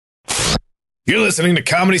You're listening to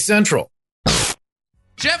Comedy Central.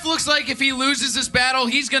 Jeff looks like if he loses this battle,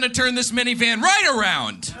 he's going to turn this minivan right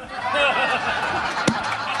around.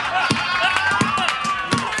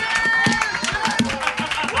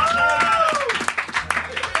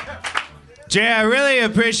 Jay, I really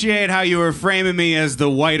appreciate how you were framing me as the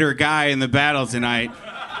whiter guy in the battle tonight.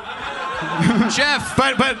 Jeff,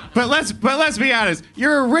 but let's be honest.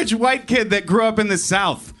 You're a rich white kid that grew up in the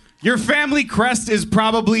South. Your family crest is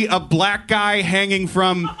probably a black guy hanging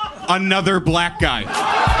from another black guy.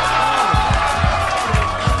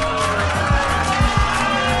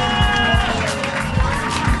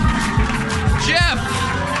 Jeff.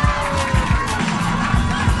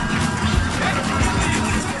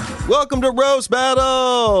 Welcome to Roast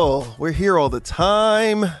Battle. We're here all the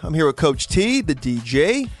time. I'm here with Coach T, the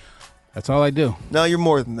DJ. That's all I do. No, you're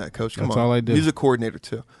more than that, Coach. Come on. That's all I do. Music coordinator,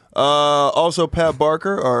 too. Also, Pat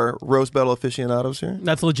Barker, our Roast Battle aficionados here.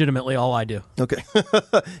 That's legitimately all I do. Okay.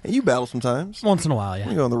 And you battle sometimes. Once in a while, yeah.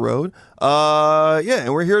 You go on the road. Yeah,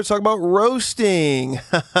 and we're here to talk about roasting.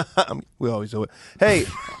 We always do it. Hey,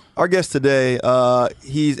 our guest today,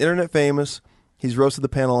 he's internet famous. He's roasted the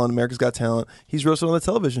panel on America's Got Talent. He's roasted on the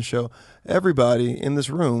television show. Everybody in this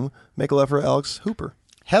room, make a love for Alex Hooper.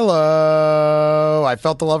 Hello. I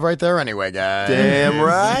felt the love right there anyway, guys. Damn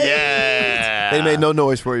right. Yeah. They made no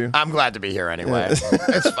noise for you. I'm glad to be here anyway.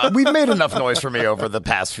 It's fine. We've made enough noise for me over the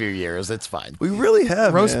past few years. It's fine. We really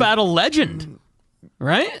have, Roast man. battle legend,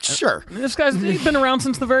 right? Sure. This guy's been around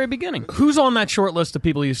since the very beginning. Who's on that short list of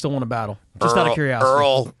people you still want to battle? Just out of curiosity.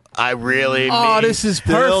 Earl, I really this is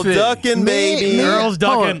Still perfect. ducking, baby. Earl's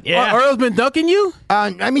ducking. Yeah. Earl's been ducking you?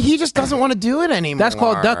 I mean, he just doesn't want to do it anymore. That's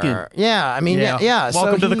called ducking. Yeah, I mean, yeah.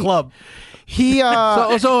 Welcome to the club. He,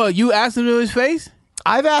 So you asked him to his face?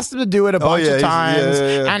 I've asked him to do it a bunch of times,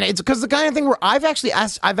 yeah. and it's because the kind of thing where I've asked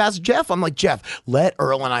Jeff. I'm like, Jeff, let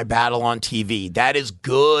Earl and I battle on TV. That is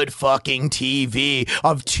good fucking TV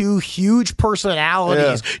of two huge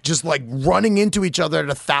personalities just like running into each other at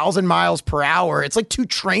 1,000 miles per hour. It's like two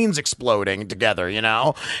trains exploding together, you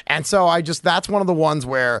know. And so that's one of the ones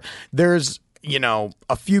where there's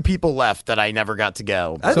a few people left that I never got to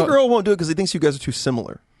go. I think Earl won't do it because he thinks you guys are too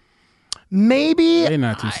similar. Maybe They're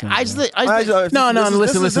not too similar.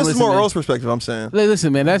 Listen. This is more man. Earl's perspective, I'm saying.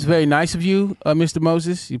 Listen, man, that's very nice of you, Mr.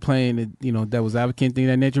 Moses. You playing, that was advocate thing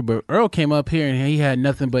of that nature. But Earl came up here and he had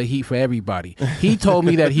nothing but heat for everybody. He told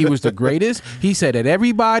me that he was the greatest. He said that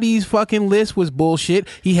everybody's fucking list was bullshit.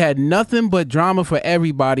 He had nothing but drama for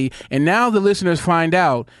everybody. And now the listeners find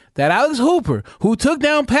out that Alex Hooper, who took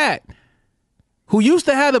down Pat, who used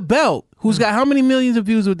to have a belt, who's got how many millions of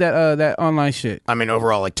views with that online shit? I mean,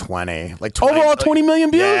 overall, like 20. Overall, 20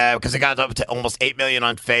 million views? Yeah, because it got up to almost 8 million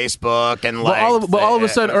on Facebook, and But all of a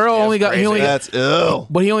sudden, Earl only got That's ill.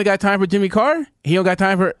 But he only got time for Jimmy Carr. He don't got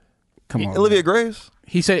time for. Come on, Olivia man. Grace.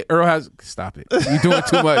 He said Earl has. Stop it. You're doing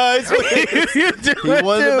too much. He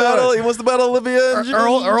wants to battle Olivia and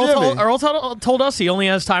Earl told us he only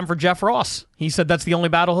has time for Jeff Ross. He said that's the only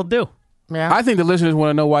battle he'll do. Yeah. I think the listeners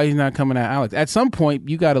want to know why he's not coming at Alex. At some point,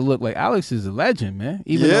 you got to look like Alex is a legend, man.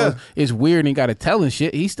 Even though it's weird and he got to tell and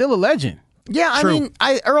shit, he's still a legend. Yeah, I mean,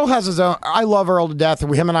 Earl has his own. I love Earl to death.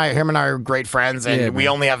 Him and I are great friends, and we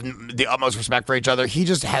only have the utmost respect for each other. He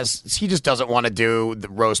just doesn't want to do the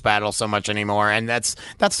roast battle so much anymore, and that's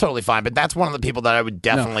totally fine. But that's one of the people that I would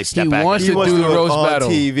definitely step back. He wants to do the roast battle.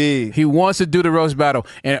 TV. He wants to do the roast battle.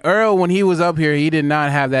 And Earl, when he was up here, he did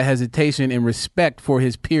not have that hesitation and respect for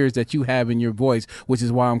his peers that you have in your voice, which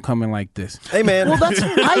is why I'm coming like this. Hey, man. Well,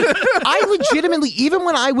 I legitimately, even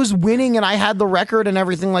when I was winning and I had the record and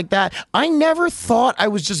everything like that, I never thought I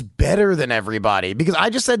was just better than everybody, because I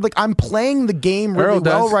just said, like, I'm playing the game really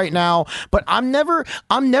well right now, but I'm never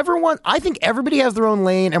one. I think everybody has their own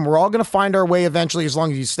lane, and we're all going to find our way eventually, as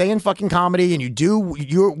long as you stay in fucking comedy and you do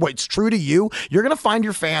what's true to you. You're going to find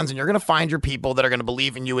your fans, and you're going to find your people that are going to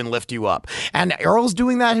believe in you and lift you up. And Earl's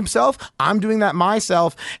doing that himself. I'm doing that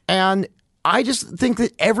myself. And I just think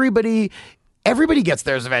that everybody gets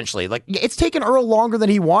theirs eventually. Like, it's taken Earl longer than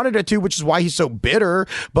he wanted it to, which is why he's so bitter.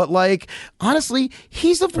 But, like, honestly,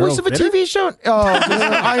 he's the voice of a TV show. Oh,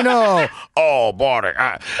 I know. Oh, boy.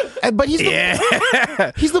 But he's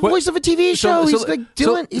the voice of a TV show.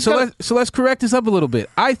 So let's correct this up a little bit.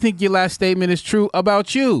 I think your last statement is true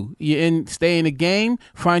about you. You stay in the game,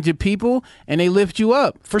 find your people, and they lift you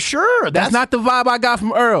up. For sure. That's not the vibe I got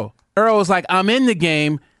from Earl. Earl was like, I'm in the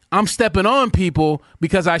game. I'm stepping on people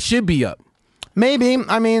because I should be up. Maybe.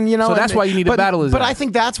 I mean, So that's why you need a battle. But I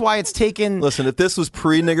think that's why it's taken. Listen, if this was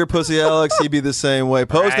pre-nigger pussy Alex, he'd be the same way.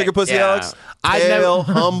 Post-nigger pussy Alex,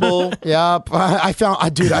 humble. Yep. I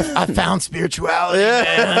found spirituality,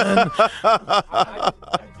 man.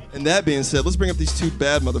 And And that being said, let's bring up these two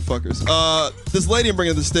bad motherfuckers. This lady I'm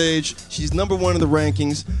bringing to the stage, she's number 1 in the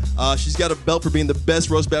rankings. She's got a belt for being the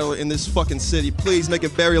best roast battler in this fucking city. Please make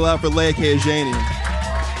it very loud for Leia Kayajanian.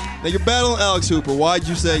 Now, you're battling Alex Hooper. Why'd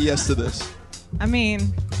you say yes to this? I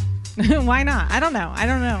mean, why not? I don't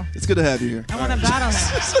know. It's good to have you here. I want to battle him.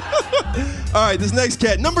 All right, this next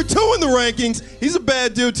cat, number 2 in the rankings. He's a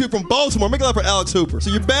bad dude, too, from Baltimore. Make it loud for Alex Hooper. So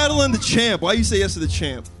you're battling the champ. Why you say yes to the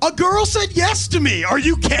champ? A girl said yes to me. Are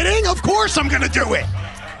you kidding? Of course I'm going to do it.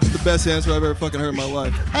 It's the best answer I've ever fucking heard in my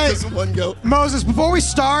life. Hey, just one go. Moses, before we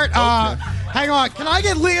start, hang on. Can I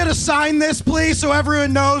get Leah to sign this, please, so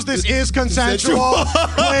everyone knows this is consensual?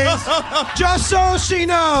 Please. Just so she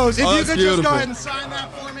knows. If you could just go ahead and sign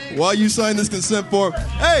that for me. While you sign this consent form.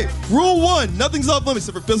 Hey, rule 1, nothing's off limits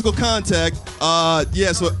except for physical contact.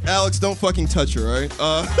 So Alex, don't fucking touch her, all right?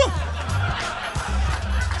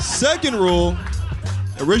 Second rule,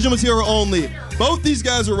 original material only. Both these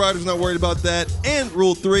guys are writers, not worried about that. And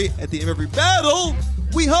rule 3, at the end of every battle,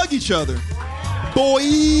 we hug each other. Boy.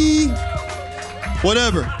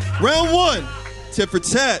 Whatever. Round 1, tit for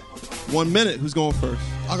tat. 1 minute. Who's going first?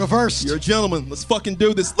 I'll go first. You're a gentleman. Let's fucking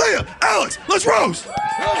do this. Leah, Alex, let's roast.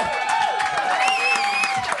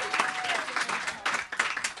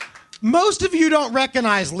 Most of you don't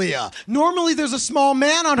recognize Leah. Normally there's a small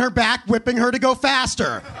man on her back whipping her to go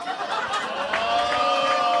faster.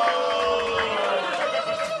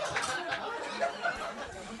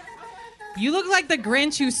 You look like the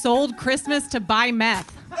Grinch who sold Christmas to buy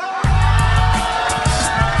meth.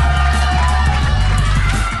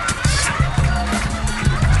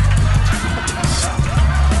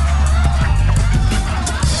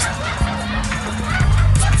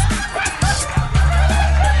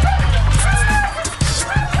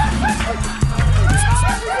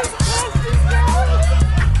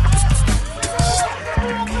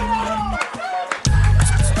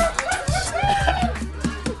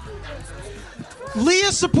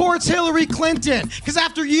 Leah supports Hillary Clinton because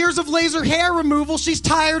after years of laser hair removal, she's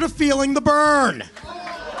tired of feeling the burn.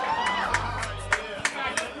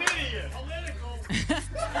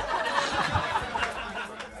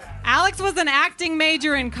 Alex was an acting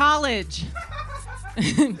major in college. You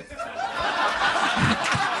sure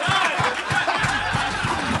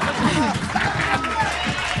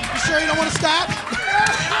you don't want to stop?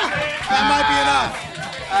 That might be enough.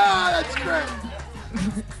 That's great.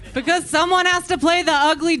 Because someone has to play the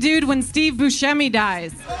ugly dude when Steve Buscemi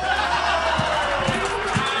dies.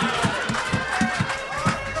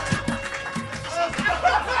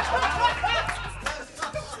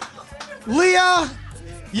 Leah,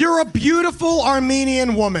 you're a beautiful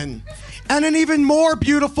Armenian woman and an even more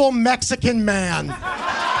beautiful Mexican man.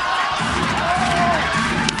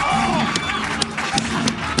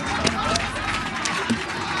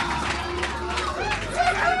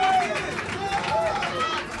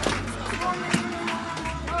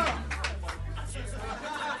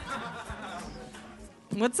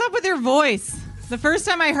 What's up with your voice? The first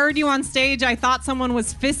time I heard you on stage, I thought someone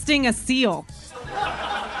was fisting a seal.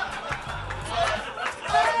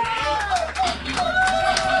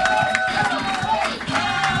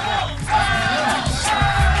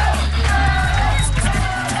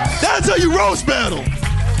 That's how you roast battle.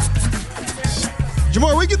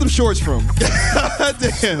 Jamar, where'd you get them shorts from?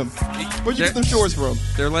 Damn. Where'd you get them shorts from?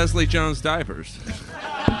 They're Leslie Jones diapers.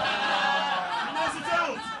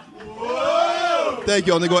 Thank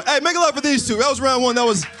you. Hey, make a lot for these two. That was round 1. That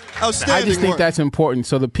was outstanding. I just think work. that's important.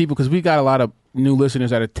 So the people, because we got a lot of new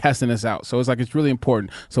listeners that are testing us out. So it's really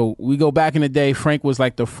important. So we go back in the day. Frank was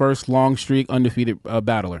like the first long streak undefeated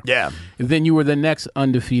battler. Yeah. And then you were the next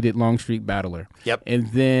undefeated long streak battler. Yep. And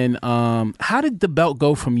then how did the belt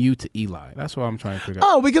go from you to Eli? That's what I'm trying to figure out.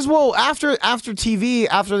 Oh, because after TV,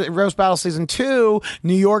 after the Roast Battle Season 2,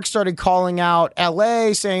 New York started calling out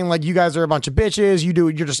LA, saying like, you guys are a bunch of bitches.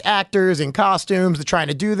 You're just actors in costumes. They're trying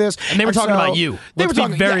to do this. And they were talking about you. They Let's were be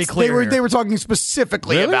talking very clear. They were talking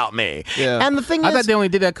specifically Really? about me. Yeah. And the thing I is, thought they only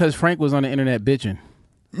did that because Frank was on the internet bitching.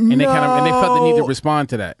 And they felt the need to respond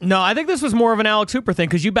to that. No, I think this was more of an Alex Hooper thing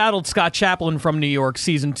because you battled Scott Chaplin from New York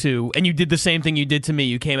Season 2, and you did the same thing you did to me.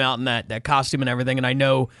 You came out in that costume and everything, and I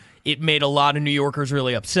know it made a lot of New Yorkers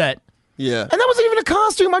really upset. Yeah. and that wasn't even a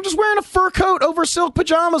costume. I'm just wearing a fur coat over silk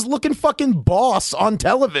pajamas looking fucking boss on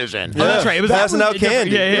television. Oh, that's right. It was Passing out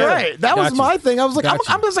candy. Yeah. Right. That was Gotcha. my thing. I was like, Gotcha.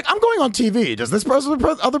 I'm going on TV. Does this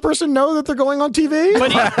other person know that they're going on TV?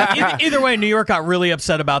 But either way, New York got really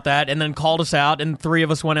upset about that and then called us out, and 3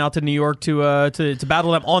 of us went out to New York to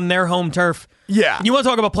battle them on their home turf. Yeah. You want to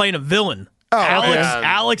talk about playing a villain?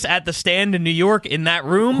 Alex at the stand in New York in that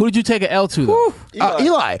room. Who did you take an L to, though?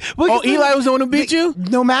 Eli. Oh, Eli was the one who beat you?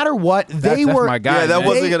 No matter what, they that's were. my guy, Yeah, that man.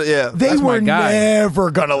 wasn't gonna. Yeah, They That's my were guy.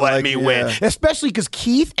 never gonna let Like, me win, especially because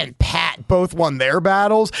Keith and Pat both won their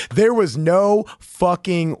battles. There was no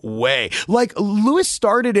fucking way. Like Lewis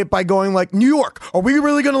started it by going like, "New York, are we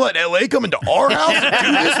really gonna let LA come into our house and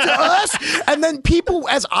do this to us?" And then people,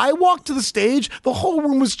 as I walked to the stage, the whole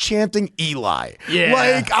room was chanting Eli. Yeah.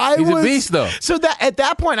 like He's a beast, though. So that at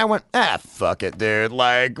that point, I went, fuck it, dude.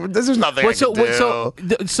 Like, there's nothing I can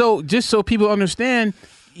do. So just so people understand,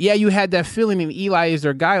 yeah, you had that feeling, and Eli is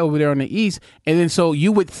their guy over there on the East, and then so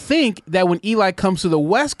you would think that when Eli comes to the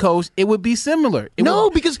West Coast, it would be similar.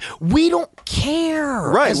 Because we don't care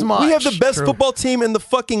right. as much. We have the best football team in the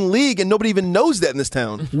fucking league, and nobody even knows that in this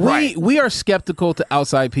town. We are skeptical to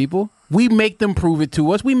outside people. We make them prove it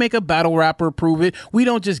to us. We make a battle rapper prove it. We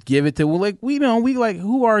don't just give it to them. We like,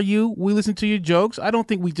 who are you? We listen to your jokes. I don't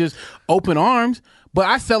think we just open arms. But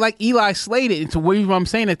I felt like Eli slayed it. And to the reason I'm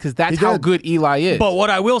saying it, because that's how good Eli is. But what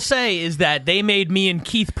I will say is that they made me and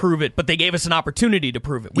Keith prove it, but they gave us an opportunity to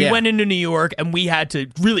prove it. We went into New York, and we had to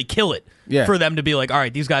really kill it for them to be like, all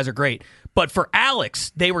right, these guys are great. But for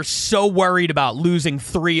Alex, they were so worried about losing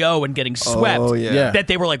 3-0 and getting swept that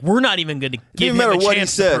they were like, we're not even going to give him a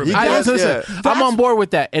chance to prove it. I'm on board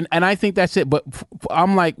with that, and I think that's it. But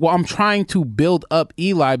I'm like, well, I'm trying to build up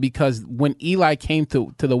Eli, because when Eli came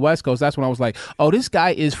to the West Coast, that's when I was like, oh, this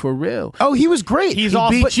guy is for real. Oh, he was great. He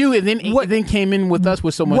beat you, and then came in with us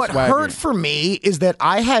with so much What swagger. hurt for me is that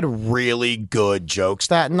I had really good jokes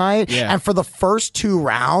that night, and for the first 2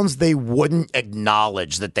 rounds, they wouldn't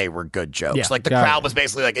acknowledge that they were good jokes. Yeah. Like the crowd was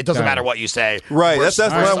basically like, it doesn't matter what you say. Right. That's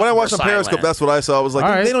when I watched on silent. Periscope. That's what I saw. I was like,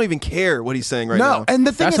 All right. they don't even care what he's saying right now. No, and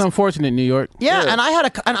the thing That's is, unfortunate, New York. yeah, and I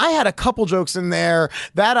had a couple jokes in there.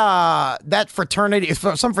 That fraternity,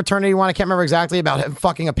 some fraternity one, I can't remember exactly, about him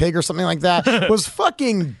fucking a pig or something like that, was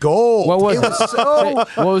fucking gold. What was it? Was so.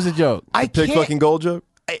 What was the joke? I Pig can't. fucking gold joke.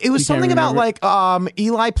 It was You can't something about remember? like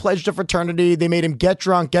Eli pledged a fraternity. They made him get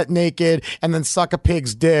drunk, get naked, and then suck a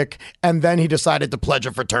pig's dick, and then he decided to pledge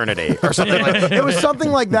a fraternity or something. It was something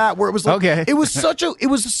like that, where it was like, Okay. it was such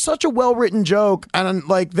a well written joke, and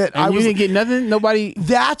like that. And you didn't get nothing? Nobody?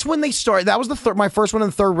 That's when they started. That was my first one in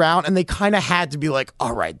the 3rd round, and they kind of had to be like,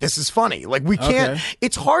 all right, this is funny. Like, we can't. Okay.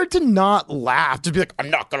 It's hard to not laugh, to be like, I'm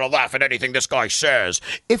not gonna laugh at anything this guy says.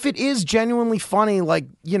 If it is genuinely funny, like,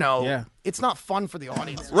 it's not fun for the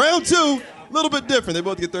audience. Round 2, a little bit different. They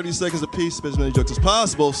both get 30 seconds apiece, spit as many jokes as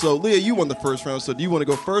possible. So, Leah, you won the first round. So, do you want to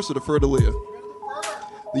go first or defer to Leah?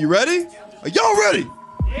 Are you ready? Are y'all ready?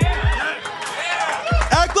 Yeah.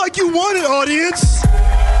 Act like you won it, audience.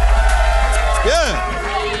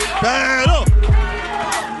 Yeah. Battle.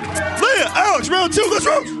 Leah, Alex, round 2. Let's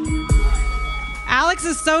roast. Alex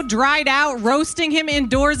is so dried out, roasting him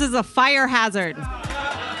indoors is a fire hazard.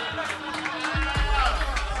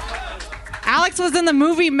 Alex was in the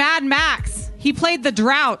movie Mad Max. He played the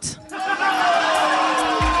drought.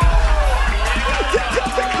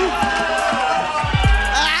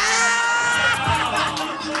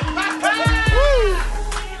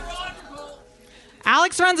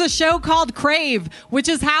 Alex runs a show called Crave, which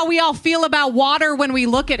is how we all feel about water when we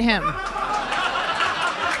look at him.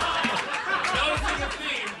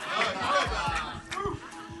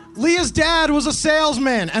 Leah's dad was a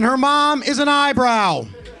salesman, and her mom is an eyebrow.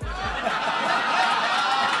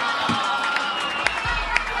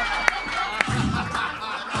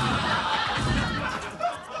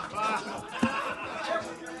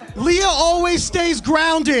 Leah always stays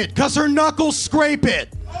grounded because her knuckles scrape it.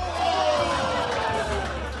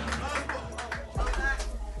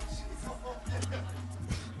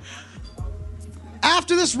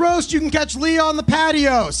 After this roast, you can catch Leah on the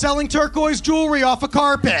patio selling turquoise jewelry off a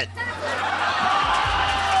carpet.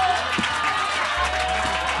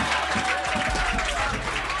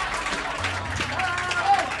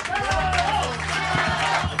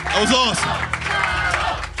 That was awesome.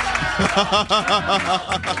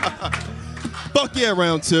 Fuck yeah,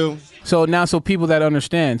 round 2. So now, so people that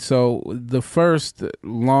understand, so the first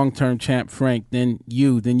long-term champ, Frank, then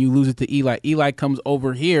you lose it to Eli. Eli comes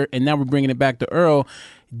over here, and now we're bringing it back to Earl.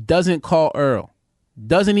 Doesn't call Earl.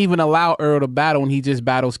 Doesn't even allow Earl to battle, and he just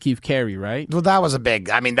battles Keith Carey, right? Well, that was a big.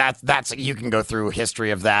 I mean, that's you can go through history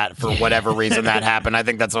of that for whatever reason that happened. I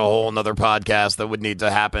think that's a whole nother podcast that would need to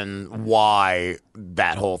happen. Why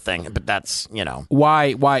that whole thing? But that's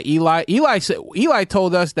Why Eli? Eli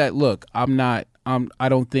told us that. Look, I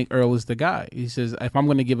don't think Earl is the guy. He says if I'm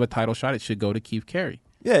going to give a title shot, it should go to Keith Carey.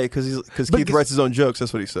 Yeah, because Keith writes his own jokes.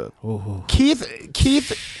 That's what he said.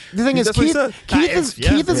 Keith The thing is,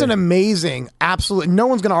 Keith is an amazing, absolute. No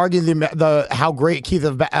one's going to argue the how great Keith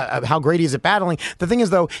how great he is at battling. The thing is,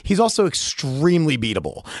 though, he's also extremely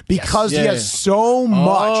beatable because he has so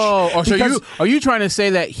much. So are you trying to say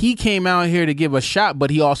that he came out here to give a shot, but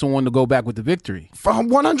he also wanted to go back with the victory?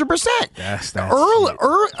 100%. That's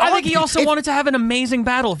Earl. I think he also wanted to have an amazing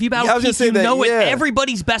battle. If you battle Keith, you know it.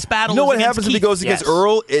 Everybody's best battle. You know what happens if he goes against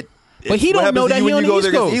Earl? But he don't know that he on the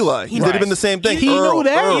East Coast. Eli. He would have been the same thing. He knew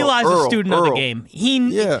that. Eli's a student of the game. He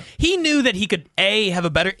knew that he could A, have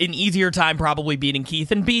an easier time probably beating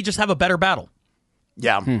Keith, and B, just have a better battle.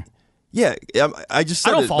 Yeah. Yeah, I just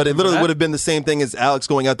said it, but it literally would have been the same thing as Alex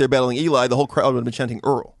going out there battling Eli. The whole crowd would have been chanting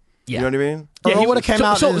Earl. Yeah. You know what I mean? Yeah, he would have came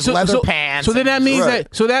out in his leather pants. So then that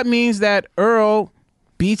means that Earl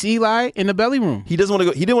beats Eli in the belly room. He doesn't want to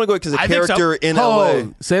go. He didn't want to go because the character in LA.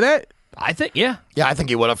 Say that. I think, yeah, I think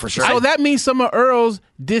he would have for sure. So that means some of Earl's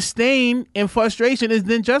disdain and frustration is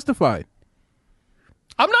then justified.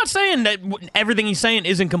 I'm not saying that everything he's saying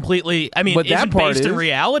isn't completely. I mean, isn't based in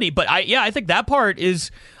reality. But I think that part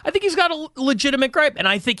is. I think he's got a legitimate gripe, and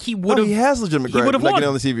I think he would have. He has legitimate gripe. He would have won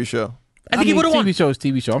on the TV show. I think he would have won.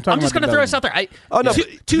 TV show. I'm just going to throw this out there.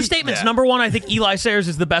 Two statements. Yeah. Number one, I think Eli Sayers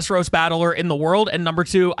is the best roast battler in the world. And number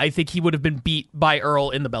two, I think he would have been beat by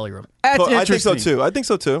Earl in the belly room. That's interesting. I think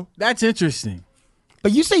so too. That's interesting.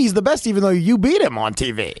 But you say he's the best even though you beat him on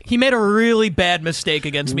TV. He made a really bad mistake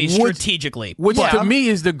against me strategically. Which to me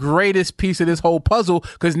is the greatest piece of this whole puzzle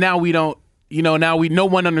because now we don't. No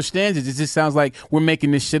one understands it. It just sounds like we're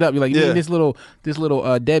making this shit up. You're like, you mean this little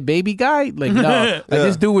dead baby guy? Like, no,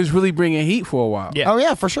 this dude was really bringing heat for a while. Yeah. Oh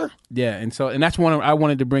yeah, for sure. Yeah, and that's I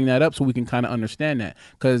wanted to bring that up so we can kind of understand that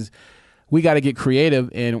because we got to get creative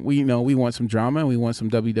and we want some drama and we want some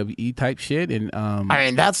WWE type shit and I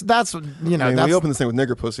mean that's we open this thing with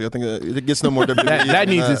nigger pussy. I think it gets no more WWE. that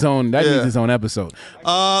needs its own needs its own episode.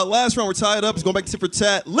 Last round we're tied up. It's going back to tit for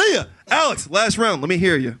tat. Leah, Alex, last round. Let me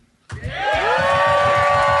hear you. Yeah.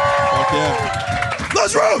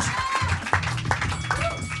 Let's roast!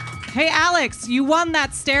 Hey, Alex, you won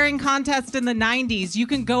that staring contest in the 90s. You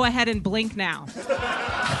can go ahead and blink now.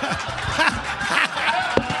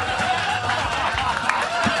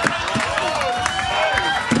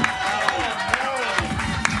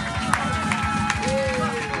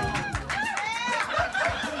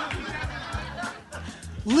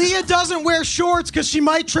 Leah doesn't wear shorts because she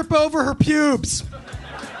might trip over her pubes.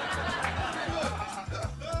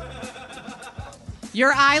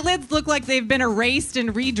 Your eyelids look like they've been erased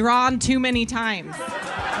and redrawn too many times.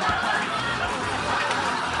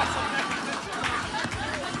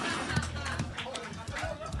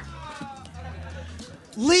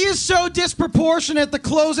 Leah's so disproportionate, the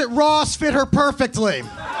clothes at Ross fit her perfectly.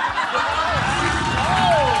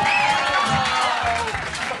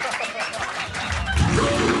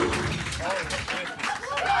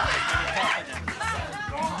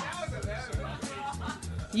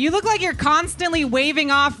 You look like you're constantly waving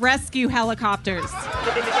off rescue helicopters.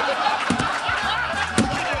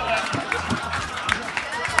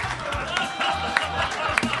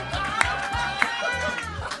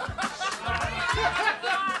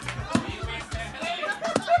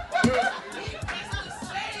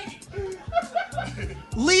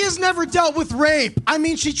 Leah's never dealt with rape. I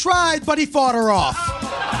mean, she tried, but he fought her off.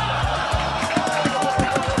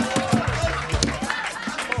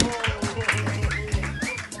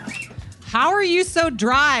 How are you so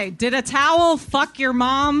dry? Did a towel fuck your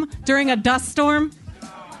mom during a dust storm?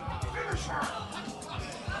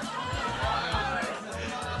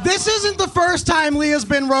 This isn't the first time Leah's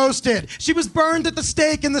been roasted. She was burned at the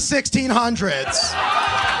stake in the 1600s.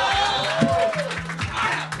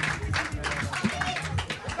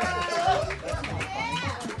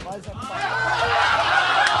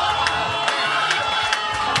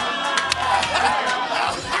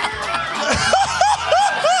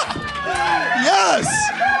 Yes!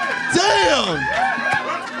 Damn!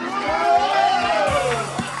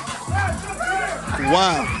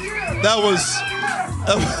 Wow. That was...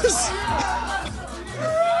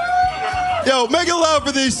 Yo, make it loud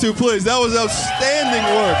for these two, please. That was outstanding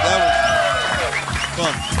work. That was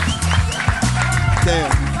fun.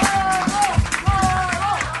 Damn.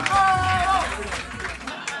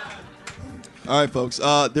 All right, folks.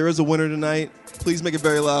 There is a winner tonight. Please make it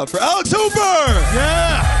very loud for Alex Hooper!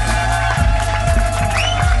 Yeah!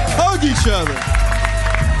 Hug each other.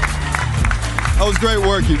 That was great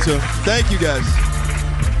work, you two. Thank you, guys.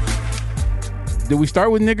 Did we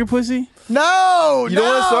start with nigger pussy? No, you don't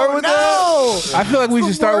want to start with that? I feel like we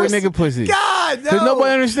should start with nigger pussy. God, no. Because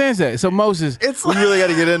nobody understands that. So Moses, we really got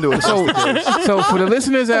to get into it. So for the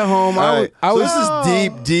listeners at home, this is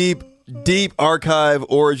deep deep archive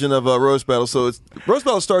origin of Roast Battle. So Roast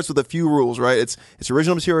Battle starts with a few rules, right? It's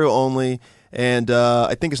original material only, and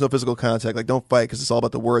I think it's no physical contact. Like, don't fight because it's all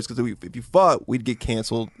about the words. Because if you fought, we'd get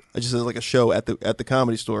canceled. Just as like a show at the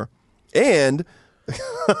Comedy Store. And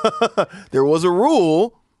there was a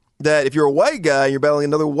rule that if you're a white guy and you're battling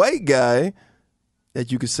another white guy, that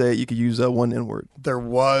you could use one N-word. There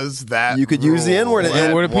was that. You could use the N-word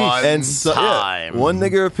apiece. And one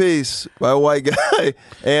nigger apiece by a white guy.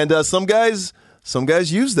 And some guys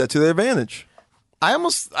use that to their advantage.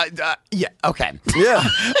 Yeah, okay. Yeah.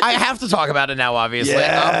 I have to talk about it now, obviously.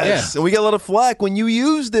 Yes. And we got a lot of flack when you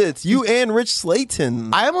used it. You and Rich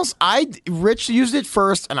Slayton. Rich used it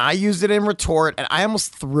first, and I used it in retort, and I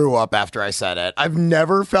almost threw up after I said it. I've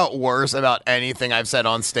never felt worse about anything I've said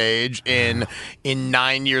on stage in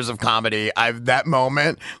 9 years of comedy. That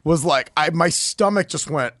moment was like, my stomach just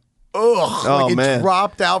went, ugh, it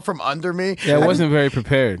dropped out from under me. Yeah, I wasn't very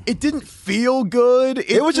prepared. It didn't feel good.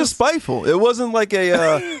 It was just spiteful. It wasn't like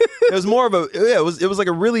it was more of it was like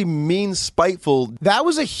a really mean, spiteful. That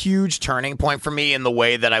was a huge turning point for me in the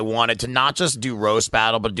way that I wanted to not just do Roast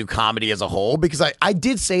Battle, but do comedy as a whole, because I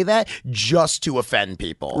did say that just to offend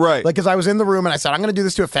people. Right. Like, because I was in the room and I said, I'm going to do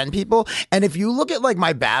this to offend people. And if you look at like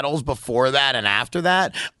my battles before that and after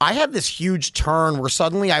that, I had this huge turn where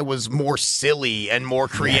suddenly I was more silly and more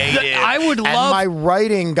creative. And my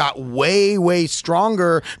writing got way, way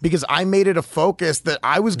stronger because I made it a focus that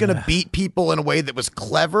I was going to beat people in a way that was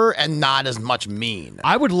clever and not as much mean.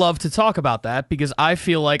 I would love to talk about that because I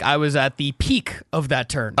feel like I was at the peak of that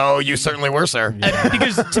turn. Oh, you certainly were, sir.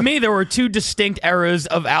 Because to me, there were two distinct eras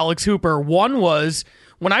of Alex Hooper. One was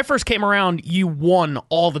when I first came around, you won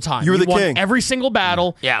all the time. You were the won king. Every single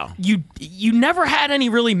battle. Yeah. You never had any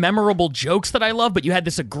really memorable jokes that I loved, but you had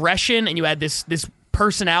this aggression and you had this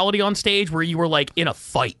personality on stage where you were like in a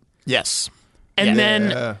fight. Yes. And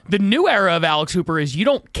then the new era of Alex Hooper is you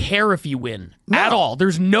don't care if you win at all.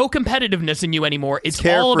 There's no competitiveness in you anymore. It's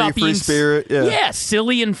all about being free spirit. Yeah.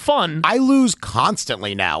 Silly and fun. I lose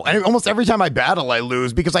constantly now. And almost every time I battle, I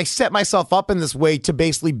lose because I set myself up in this way to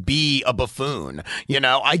basically be a buffoon. You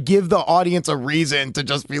know, I give the audience a reason to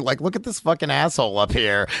just be like, look at this fucking asshole up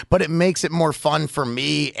here. But it makes it more fun for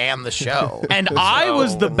me and the show. And I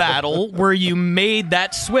was the battle where you made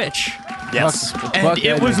that switch. Yes. And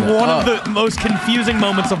it was one of the most confusing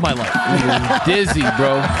moments of my life. Dizzy,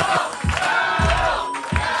 bro.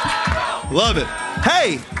 Love it.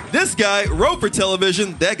 Hey, this guy wrote for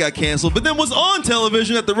television. That got canceled, but then was on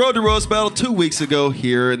television at the Road to Roast Battle 2 weeks ago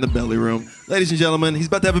here in the Belly Room. Ladies and gentlemen, he's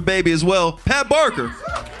about to have a baby as well. Pat Barker.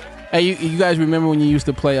 Hey, you guys remember when you used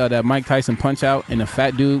to play that Mike Tyson Punch-Out and the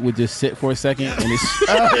fat dude would just sit for a second and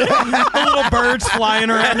the little birds flying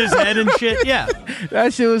around his head and shit? Yeah.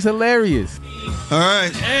 That shit was hilarious. All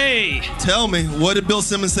right. Hey. Tell me, what did Bill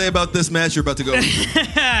Simmons say about this match you're about to go into?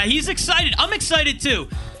 He's excited. I'm excited too.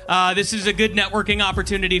 This is a good networking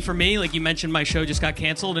opportunity for me. Like you mentioned, my show just got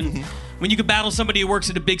canceled, and when you could battle somebody who works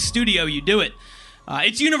at a big studio, you do it.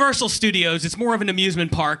 It's Universal Studios. It's more of an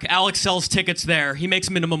amusement park. Alex sells tickets there. He makes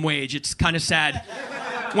minimum wage. It's kind of sad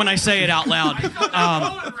when I say it out loud.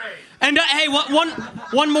 And hey,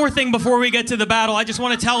 one more thing before we get to the battle. I just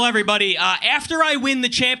want to tell everybody, after I win the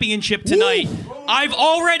championship tonight, I've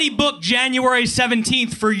already booked January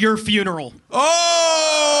 17th for your funeral.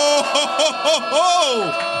 Oh!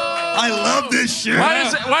 I love this shit.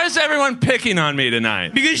 Why is everyone picking on me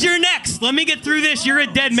tonight? Because you're next. Let me get through this. You're a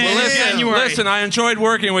dead man in January. Listen, I enjoyed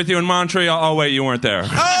working with you in Montreal. Oh, wait, you weren't there.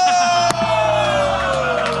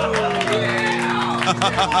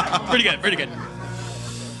 Pretty good.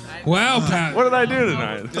 Wow, Pat. What did I do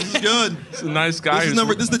tonight? This is good. This is a nice guy. This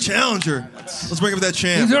is the challenger. Let's bring up that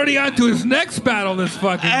champ. He's already on to his next battle, this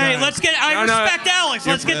fucking guy. Hey, let's get... I respect Alex.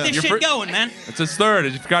 Let's get this shit going, man. It's his third.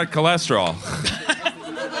 You've got cholesterol.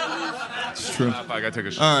 It's true. I gotta take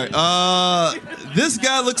a shot. All right. This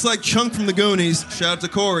guy looks like Chunk from the Goonies. Shout out to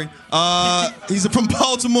Corey. He's from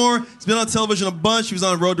Baltimore. He's been on television a bunch. He was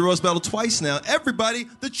on Road to Roast Battle twice now. Everybody,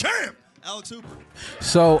 the champ, Alex Hooper.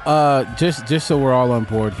 So, just so we're all on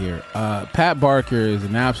board here, Pat Barker is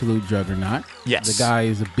an absolute juggernaut. Yes. The guy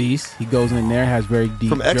is a beast. He goes in there, has very deep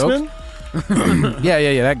From jokes. X-Men?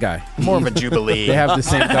 Yeah, that guy. More of a jubilee. They have the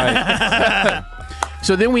same guy.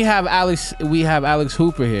 So then we have Alex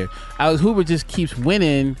Hooper here. Alex Hooper just keeps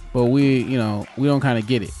winning, but we don't kind of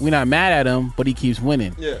get it. We're not mad at him, but he keeps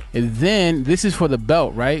winning. Yeah. And then this is for the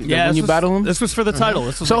belt, right? Yeah. When you battle him? This was for the title.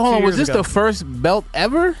 This was so like hold on, 2 was years this ago. the first belt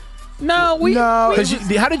ever? No, Because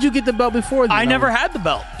how did you get the belt before? I never had the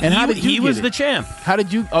belt. And how did he was the champ? How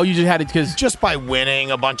did you? Oh, you just had it because just by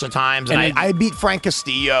winning a bunch of times. And I beat Frank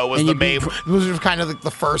Castillo. Was it was kind of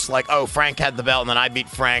the first Frank had the belt, and then I beat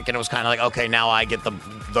Frank, and it was kind of like, okay, now I get the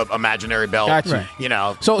imaginary belt. Gotcha. You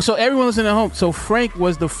know. So everyone listening at home. So Frank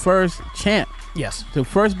was the first champ. Yes. The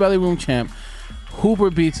first Belly Room champ. Hooper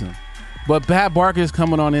beats him, but Pat Barker is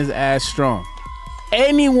coming on his ass strong.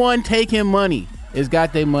 Anyone taking money has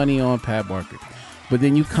got their money on Pat Barker. But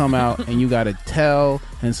then you come out and you got a tell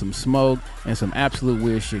and some smoke and some absolute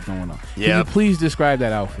weird shit going on. Can you please describe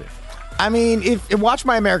that outfit? I mean, if watch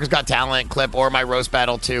my America's Got Talent clip or my Roast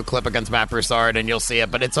Battle 2 clip against Matt Broussard and you'll see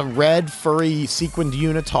it. But it's a red, furry, sequined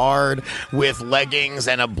unitard with leggings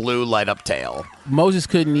and a blue light-up tail. Moses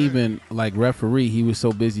couldn't even, referee. He was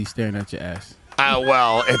so busy staring at your ass.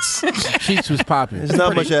 Well, it's... Sheets was popping. There's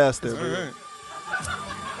not much ass there. All right.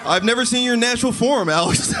 I've never seen your natural form,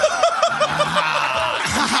 Alex.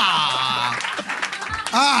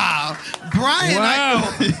 Brian.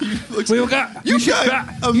 Wow. You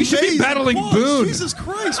should be battling Boone. Jesus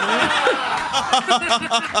Christ, man.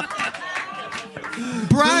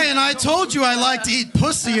 Brian, I told you I like to eat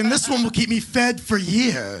pussy, and this one will keep me fed for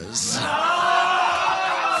years.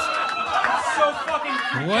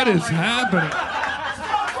 What is happening?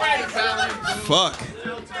 Fuck.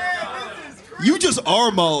 You just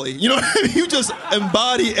are Molly. You know what I mean? You just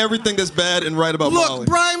embody everything that's bad and right about Molly. Look,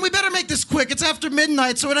 Brian, we better make this quick. It's after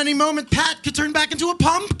midnight, so at any moment, Pat could turn back into a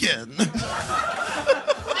pumpkin.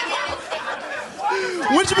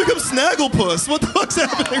 When did you become Snagglepuss? What the fuck's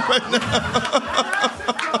happening right now?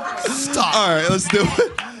 Stop. All right, let's do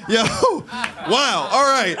it. Yo, wow. All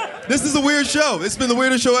right. This is a weird show. It's been the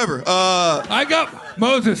weirdest show ever. I got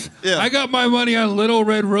Moses. Yeah. I got my money on Little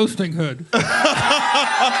Red Roasting Hood.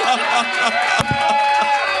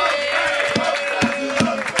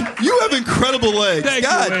 You have incredible legs.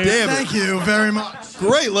 God damn it. Thank you very much.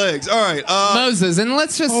 Great legs. All right. Moses, and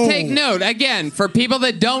let's just take note, again, for people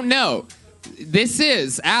that don't know, this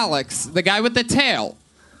is Alex, the guy with the tail,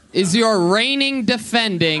 is your reigning,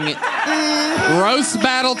 defending roast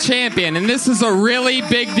battle champion. And this is a really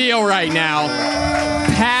big deal right now.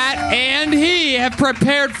 Pat and he have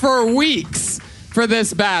prepared for weeks for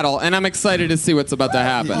this battle, and I'm excited to see what's about to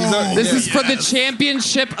happen. This is for the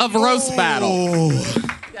championship of roast battle.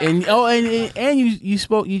 And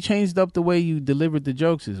you changed up the way you delivered the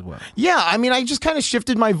jokes as well. Yeah, I mean, I just kind of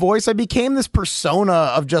shifted my voice. I became this persona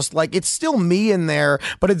of just it's still me in there,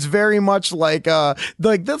 but it's very much like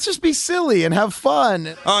let's just be silly and have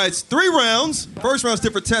fun. All right, it's 3 rounds. First round's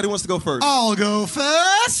different. Ted, who wants to go first? I'll go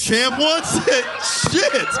first. Champ wants it.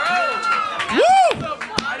 Shit. Woo!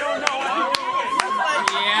 I don't know what to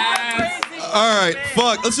do. Yes. All right,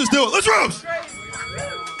 fuck. Let's just do it. Let's roast.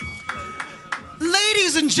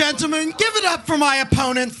 Ladies and gentlemen, give it up for my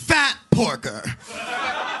opponent, Fat Porker.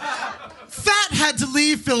 Fat had to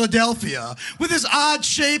leave Philadelphia. With his odd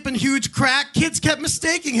shape and huge crack, kids kept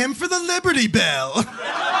mistaking him for the Liberty Bell.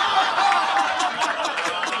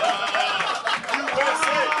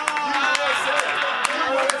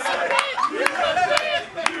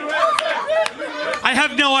 I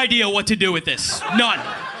have no idea what to do with this. None.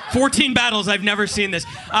 14 battles, I've never seen this.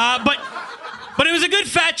 But it was a good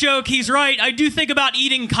fat joke. He's right. I do think about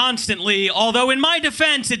eating constantly, although in my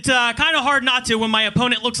defense, it's kind of hard not to when my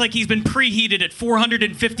opponent looks like he's been preheated at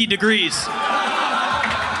 450 degrees.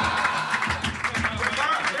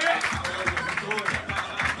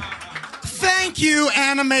 Thank you,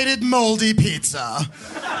 animated moldy pizza.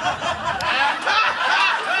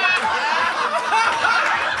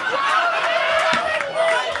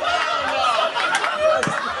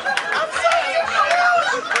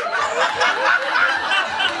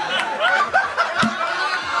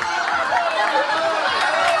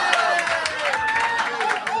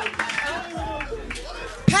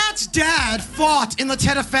 Dad fought in the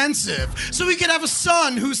Tet Offensive so he could have a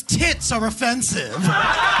son whose tits are offensive.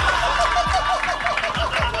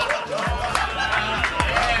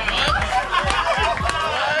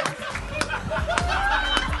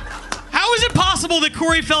 How is it possible that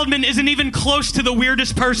Corey Feldman isn't even close to the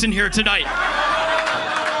weirdest person here tonight?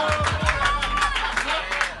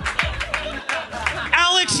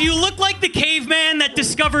 Alex, you look like the caveman that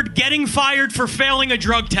discovered getting fired for failing a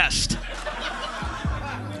drug test.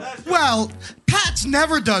 Well, Pat's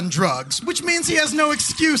never done drugs, which means he has no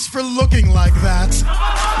excuse for looking like that.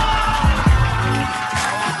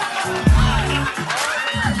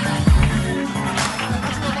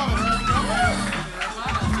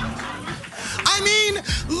 I mean,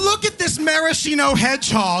 look at this maraschino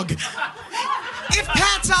hedgehog. If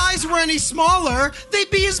Pat's eyes were any smaller, they'd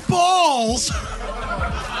be his balls.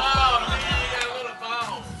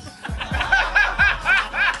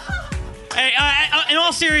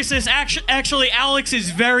 all seriousness, actually, Alex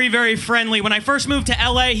is very, very friendly. When I first moved to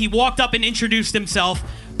LA, he walked up and introduced himself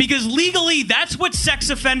because legally, that's what sex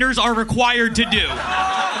offenders are required to do.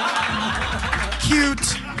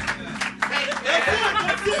 Cute.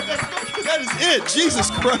 That is it.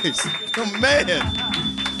 Jesus Christ. Oh, man.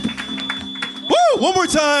 Woo! One more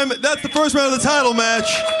time. That's the first round of the title match.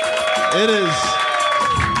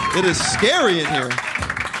 It is scary in here.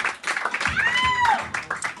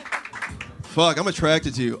 Fuck, I'm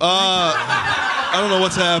attracted to you. I don't know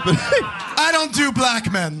what's happening. I don't do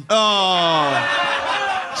black men.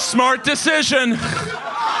 Oh. Smart decision.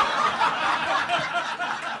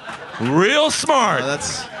 Real smart.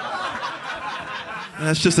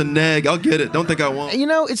 That's just a neg. I'll get it. Don't think I won't. You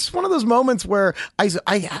know, it's one of those moments where I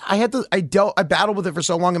battled with it for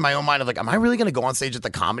so long in my own mind of like, am I really going to go on stage at the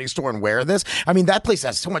Comedy Store and wear this? I mean, that place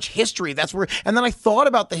has so much history. That's where, and then I thought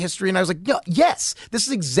about the history and I was like, yes, this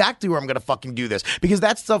is exactly where I'm going to fucking do this, because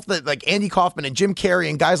that's stuff that like Andy Kaufman and Jim Carrey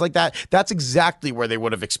and guys like that, that's exactly where they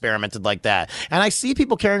would have experimented like that. And I see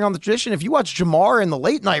people carrying on the tradition. If you watch Jamar in the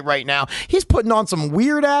late night right now, he's putting on some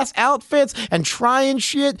weird ass outfits and trying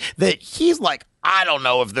shit that he's like, I don't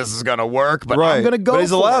know if this is going to work, but I'm going to go for it. But he's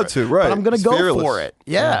allowed to, right. But I'm going to go fearless. for it.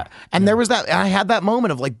 Yeah. And there was that, and I had that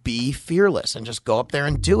moment of like, be fearless and just go up there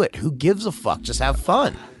and do it. Who gives a fuck? Just have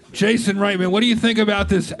fun. Jason Reitman, what do you think about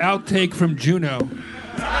this outtake from Juno?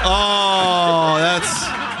 Oh,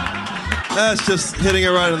 that's just hitting it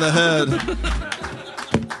right in the head.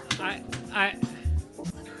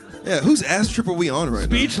 Yeah, whose ass trip are we on right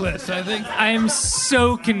Speechless, I think. I am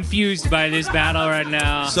so confused by this battle right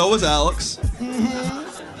now. So is Alex.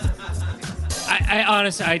 I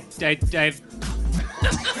honestly,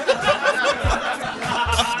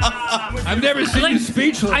 I've never seen you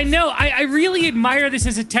speechless. I know. I really admire this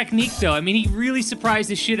as a technique, though. I mean, he really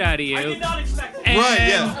surprised the shit out of you. I did not expect it. And Right,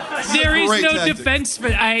 yeah. there is Great no tactic. defense for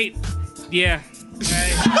yeah.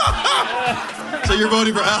 So you're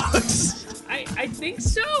voting for Alex? I think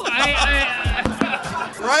so.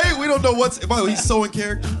 Right? We don't know what's. Wow, he's so in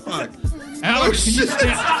character. Fuck. Alex, can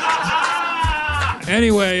you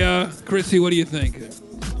Anyway, Chrissy, what do you think?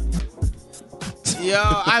 Yo,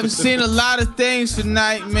 I've seen a lot of things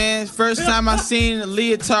tonight, man. First time I've seen a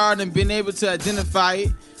leotard and been able to identify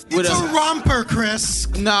it. With It's a romper, Chris.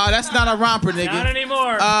 No, that's not a romper, nigga. Not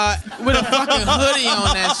anymore. With a fucking hoodie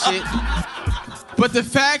on that shit. But the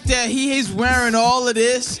fact that he is wearing all of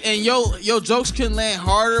this and yo jokes couldn't land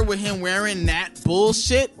harder with him wearing that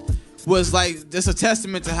bullshit was like just a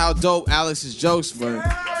testament to how dope Alex's jokes were.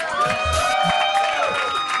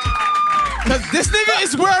 Cause this nigga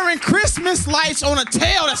is wearing Christmas lights on a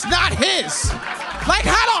tail that's not his. Like,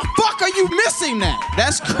 how the fuck are you missing that?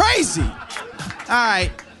 That's crazy. All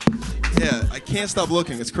right. Yeah, I can't stop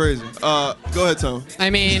looking. It's crazy. Go ahead, Tom.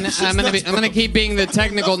 I mean, I'm gonna keep being the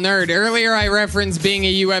technical nerd. Earlier, I referenced being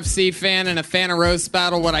a UFC fan and a fan of Roast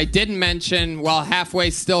Battle. What I didn't mention, while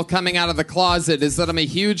halfway still coming out of the closet, is that I'm a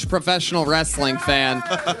huge professional wrestling fan,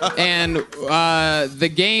 and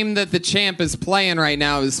the game that the champ is playing right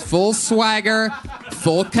now is full swagger,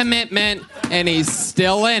 full commitment, and he's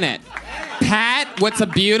still in it. Pat, what's a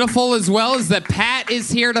beautiful as well is that Pat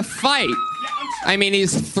is here to fight. I mean,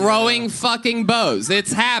 he's throwing fucking bows.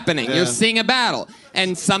 It's happening. Yeah. You're seeing a battle.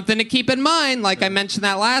 And something to keep in mind, like I mentioned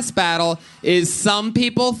that last battle, is some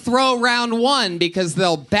people throw round one because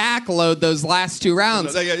they'll backload those last two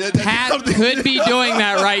rounds. Pat could be doing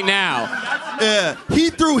that right now. Yeah, he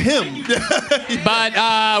threw him. But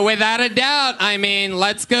without a doubt, I mean,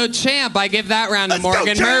 let's go champ. I give that round to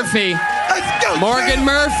Morgan Murphy. Let's go, Morgan champ.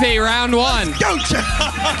 Murphy, round one. Let's go, champ.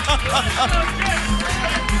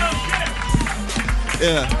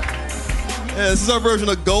 Yeah, this is our version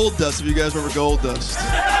of Gold Dust, if you guys remember Gold Dust.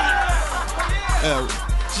 Yeah,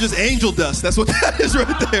 it's just angel dust. That's what that is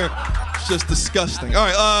right there. It's just disgusting. All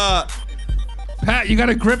right, Pat, you got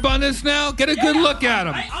a grip on this now? Get a good look at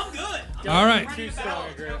him. I'm good. All right.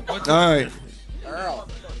 all right.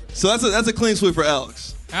 So that's a clean sweep for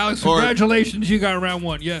Alex. Alex, congratulations. You got round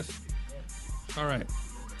one. Yes. All right.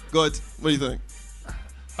 Go ahead. What do you think?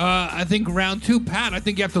 I think round two, Pat, I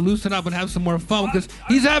think you have to loosen up and have some more fun because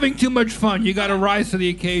he's having too much fun. You got to rise to the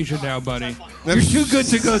occasion now, buddy. You're too good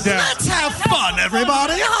to go down. Let's have fun,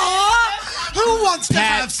 everybody. Who wants to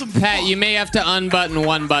have some fun? Pat, you may have to unbutton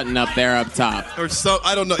one button up there up top. Or so,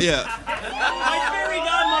 I don't know. Yeah. My fairy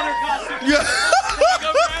godmother costume. Yeah.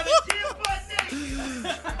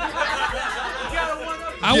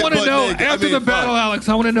 I want to know, after the battle, fuck. Alex,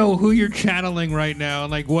 I want to know who you're channeling right now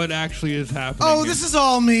and like what actually is happening. Oh, this is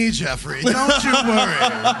all me, Jeffrey. Don't you worry.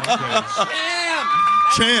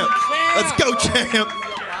 Champ. Let's go, champ.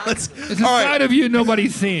 It's a side of you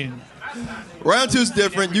nobody's seen. Round 2 is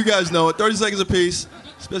different. You guys know it. 30 seconds apiece.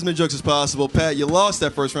 Spit as many jokes as possible. Pat, you lost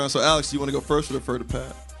that first round, so Alex, do you want to go first or defer to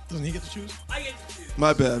Pat? Doesn't he get to choose? I get to choose.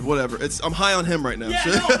 My bad. Whatever. I'm high on him right now. Yeah,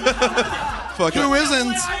 Fuck Who it. isn't? Let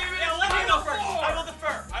me go first. I will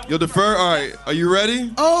defer. You'll defer? All right. Are you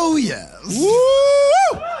ready? Oh, yes.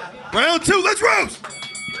 Woo! Round 2. Let's roast.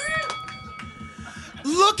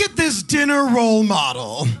 Look at this dinner role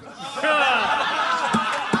model.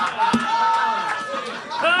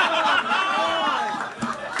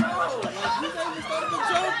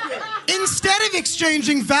 Instead of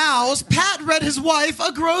exchanging vows, Pat read his wife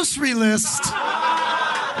a grocery list.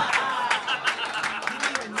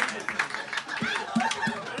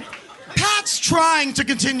 Pat's trying to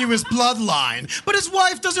continue his bloodline, but his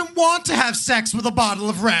wife doesn't want to have sex with a bottle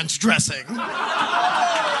of ranch dressing.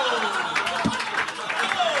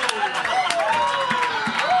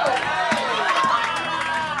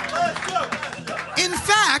 In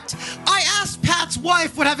fact, I asked Pat's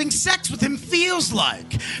wife what having sex with him feels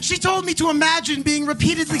like. She told me to imagine being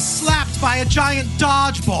repeatedly slapped by a giant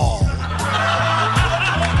dodgeball.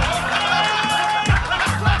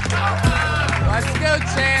 Let's go,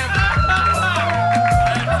 champ.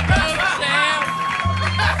 Let's go, champ.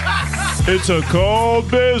 It's a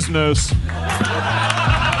cold business.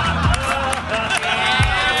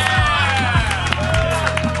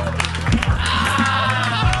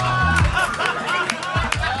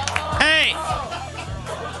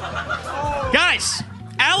 Guys,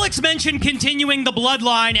 Alex mentioned continuing the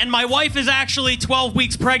bloodline, and my wife is actually 12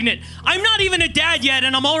 weeks pregnant. I'm not even a dad yet,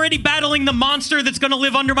 and I'm already battling the monster that's gonna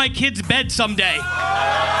live under my kid's bed someday.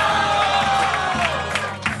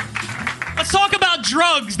 Let's talk about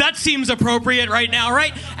drugs. That seems appropriate right now,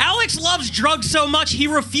 right? Alex loves drugs so much, he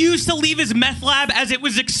refused to leave his meth lab as it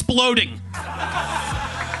was exploding.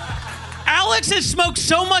 Alex has smoked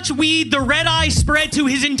so much weed, the red eye spread to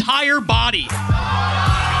his entire body.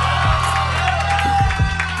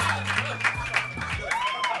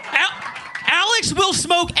 Alex will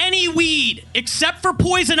smoke any weed except for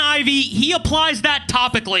poison ivy. He applies that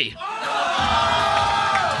topically.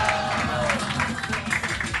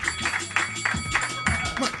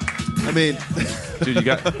 I mean, dude, you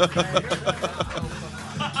got.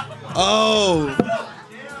 Oh.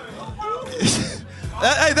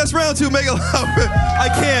 Hey, that's round 2. Make it loud. I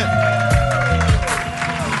can't.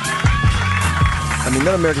 I mean,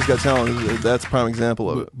 that America's Got Talent, that's a prime example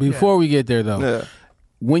of it. Before we get there, though,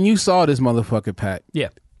 when you saw this motherfucker, Pat,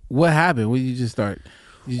 what happened? When you just start?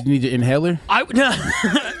 Did you need your inhaler?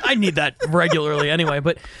 I need that regularly anyway.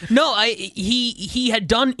 But no, he had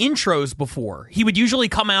done intros before. He would usually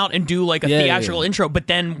come out and do like a theatrical intro. But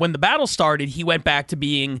then when the battle started, he went back to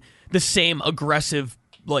being the same aggressive,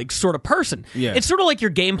 like, sort of person. Yeah. It's sort of like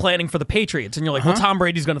you're game planning for the Patriots, and you're like, well, Tom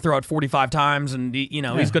Brady's going to throw it 45 times, and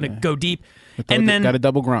he's going to go deep. And then got a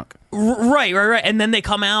double Gronk. Right. And then they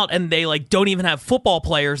come out and they like don't even have football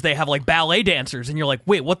players. They have like ballet dancers, and you're like,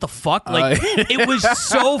 wait, what the fuck? Like, it was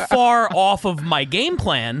so far off of my game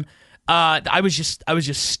plan. I was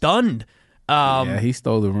just stunned. He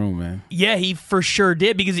stole the room, man. Yeah, he for sure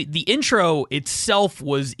did, because the intro itself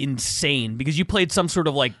was insane, because you played some sort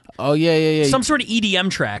of like some sort of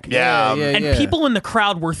EDM track. And people in the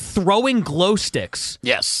crowd were throwing glow sticks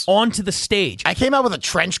onto the stage. I came out with a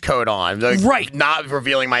trench coat on, like, not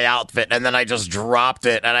revealing my outfit, and then I just dropped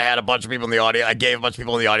it, and I had a bunch of people in the audience. I gave a bunch of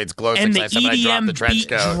people in the audience glow sticks. And the I said, I dropped the EDM trench beat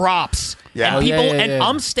coat. drops. Yeah. And people, and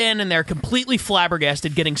I'm standing there completely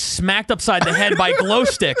flabbergasted, getting smacked upside the head by glow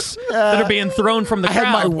sticks that are being thrown from the crowd. I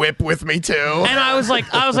had my whip with me too. And I was like,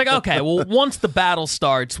 okay, well, once the battle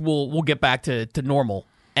starts, we'll get back to normal.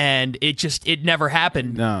 And it never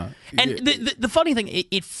happened. No. And the funny thing,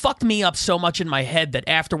 it fucked me up so much in my head that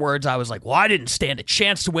afterwards I was like, well, I didn't stand a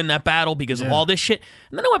chance to win that battle because of all this shit.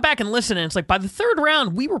 And then I went back and listened, and it's like, by the third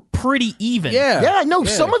round, we were pretty even.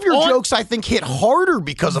 Some of your jokes I think hit harder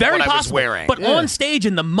because of what I was wearing. But on stage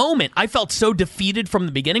in the moment, I felt so defeated from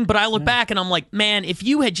the beginning. But I look back and I'm like, man, if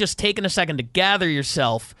you had just taken a second to gather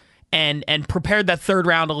yourself and prepared that third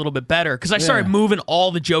round a little bit better, because I started moving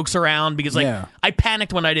all the jokes around because I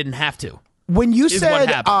panicked when I didn't have to. When you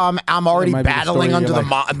said I'm already battling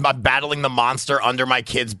battling the monster under my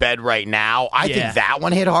kid's bed right now, I think that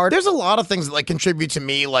one hit hard. There's a lot of things that like contribute to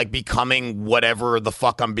me like becoming whatever the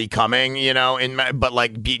fuck I'm becoming, you know, but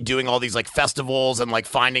like doing all these like festivals and like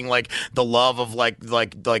finding like the love of like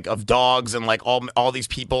of dogs and like all these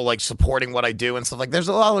people like supporting what I do and stuff. Like there's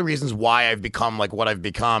a lot of reasons why I've become like what I've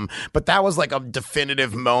become, but that was like a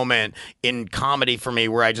definitive moment in comedy for me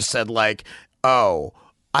where I just said like, oh,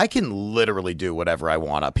 I can literally do whatever I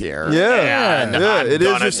want up here. Yeah, And yeah, it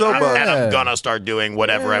is your soapbox. And I'm gonna start doing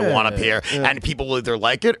whatever I want up here. And people will either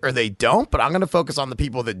like it or they don't, but I'm gonna focus on the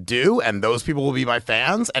people that do, and those people will be my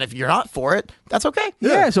fans. And if you're not for it, that's okay.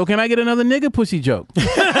 Yeah, so can I get another nigga pussy joke?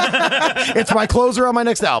 It's my closer on my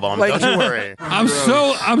next album. Don't you worry. I'm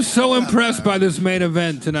so impressed by this main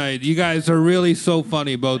event tonight. You guys are really so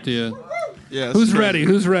funny, both of you. Yeah. Who's ready?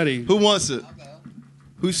 Who's ready? Who wants it?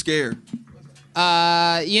 Who's scared?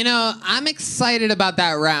 I'm excited about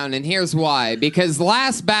that round, and here's why. Because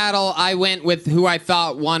last battle, I went with who I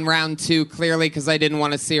thought won round 2 clearly because I didn't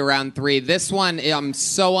want to see a round 3. This one, I'm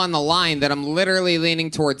so on the line that I'm literally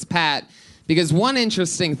leaning towards Pat. Because one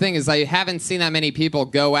interesting thing is I haven't seen that many people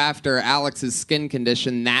go after Alex's skin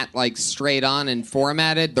condition that, like, straight on and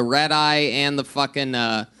formatted. The red eye and the fucking...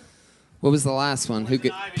 what was the last one?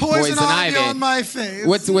 Poison ivy on my face.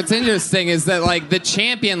 What's interesting is that like the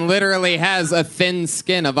champion literally has a thin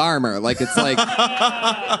skin of armor. Like it's like,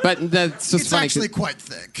 but that's just it's funny. It's actually quite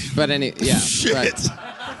thick. But yeah. Shit. Right.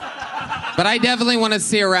 But I definitely want to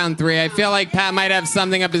see a round 3. I feel like Pat might have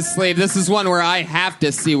something up his sleeve. This is one where I have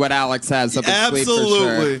to see what Alex has up his sleeve for sure.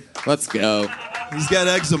 Absolutely. Let's go. He's got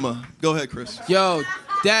eczema. Go ahead, Chris. Yo,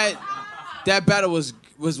 that battle was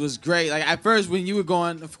great. Like at first when you were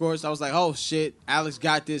going, of course, I was like, oh shit, Alex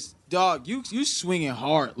got this. Dog, you swinging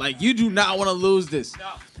hard. Like you do not want to lose this. No.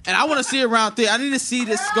 And I want to see it round 3. I need to see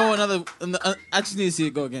this go another. I just need to see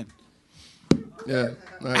it go again. Yeah.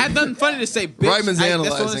 Right. I have nothing funny to say. Bitch. Ryman's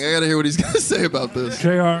analyzing. I gotta hear what he's gonna say about this.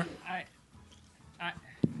 JR.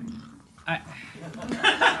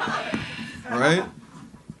 Right.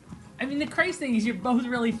 I mean, the crazy thing is you're both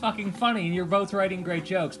really fucking funny and you're both writing great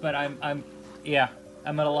jokes, but I'm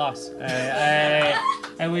at a loss.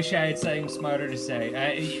 I wish I had something smarter to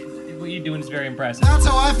say. What you're doing is very impressive. That's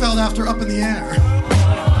how I felt after Up in the Air.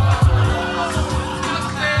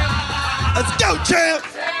 Let's go, champ.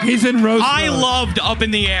 He's in Rose. I loved Up in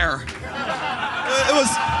the Air. It was.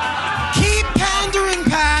 Keep pandering,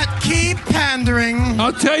 Pat. Keep pandering.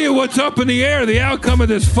 I'll tell you what's up in the air. The outcome of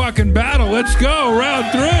this fucking battle. Let's go.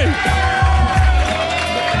 Round 3.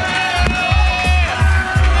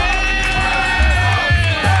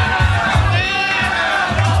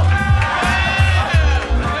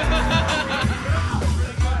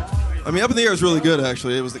 I mean, Up in the Air is really good,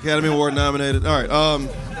 actually. It was the Academy Award nominated. All right.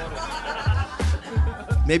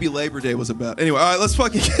 Maybe Labor Day was about. Anyway, all right, let's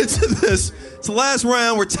fucking get to this. It's the last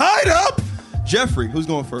round. We're tied up. Jeffrey, who's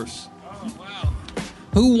going first? Oh, wow.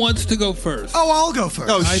 Who wants to go first? Oh, I'll go first.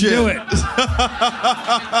 Oh, shit. I knew it.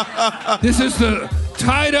 This is the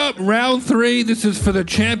tied up round 3. This is for the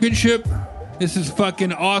championship. This is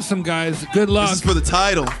fucking awesome, guys. Good luck. This is for the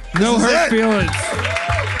title. No hurt feelings.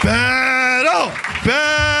 Battle!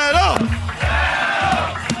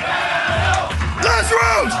 Last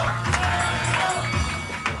round!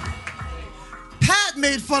 Pat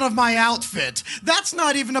made fun of my outfit. That's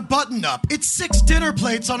not even a button-up. It's 6 dinner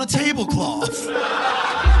plates on a tablecloth.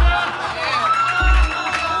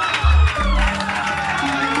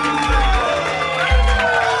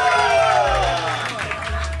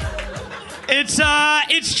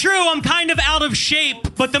 It's true, I'm kind of out of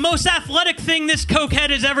shape, but the most athletic thing this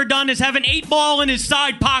cokehead has ever done is have an 8-ball in his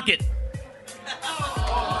side pocket.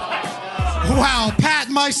 Wow, Pat,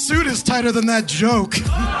 my suit is tighter than that joke.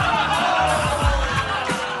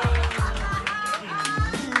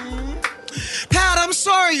 Pat, I'm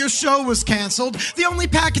sorry your show was canceled. The only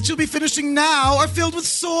packets you'll be finishing now are filled with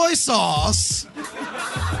soy sauce.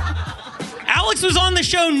 Alex was on the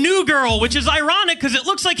show New Girl, which is ironic because it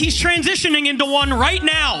looks like he's transitioning into one right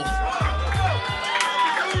now.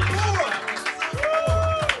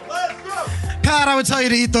 Pat, I would tell you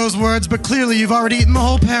to eat those words, but clearly you've already eaten the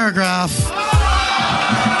whole paragraph.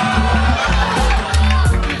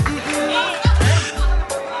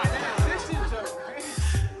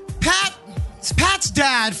 Pat's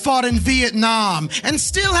dad fought in Vietnam and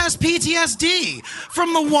still has PTSD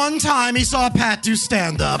from the one time he saw Pat do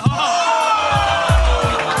stand-up.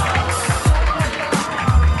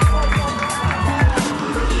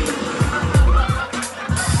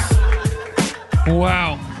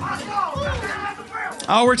 Wow.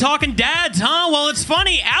 Oh, we're talking dads, huh? Well, it's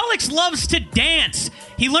funny. Alex loves to dance.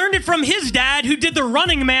 He learned it from his dad, who did the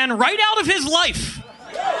Running Man right out of his life.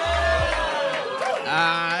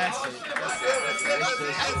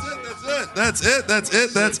 That's it.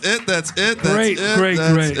 Great.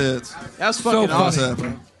 That's fucking awesome.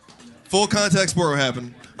 Happening. Full contact sport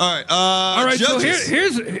happened. All right. All right. Judges. So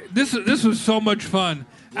here's this was so much fun,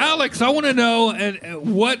 Alex. I want to know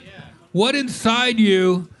what inside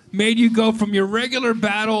you made you go from your regular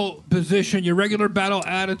battle position, your regular battle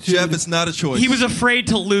attitude? Jeff, it's not a choice. He was afraid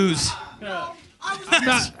to lose. I'm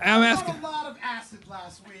asking. A lot of acid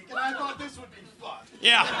last week, and I thought this would be fun.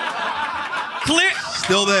 Yeah. Clear.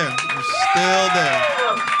 Still there. You're still there.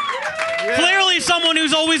 Clearly, someone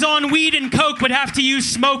who's always on weed and coke would have to use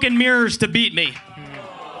smoke and mirrors to beat me.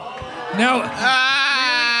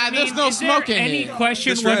 Now, there's no smoke in any here.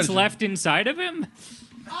 question what's left inside of him?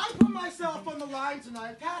 I put myself on the line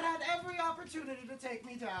tonight. Pat had every opportunity to take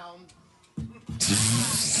me down.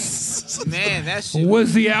 Man, that shit.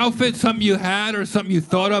 was the outfit something you had or something you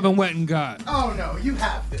thought of and went and got? Oh no, you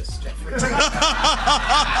have this, Jeffrey.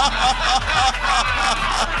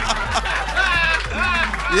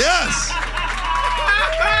 Yes.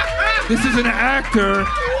 This is an actor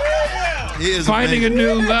He is finding amazing.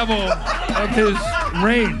 a new level of his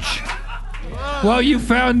range. Well, you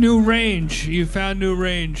found new range. You found new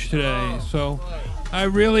range today. So I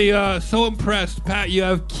really so impressed. Pat, you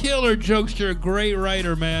have killer jokes. You're a great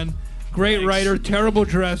writer, man. Great writer, terrible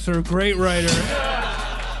dresser, great writer.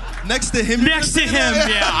 Next to him. Next to him,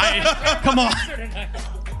 yeah. Come on.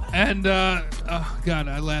 And oh God,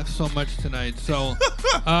 I laughed so much tonight. So,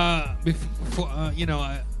 before, I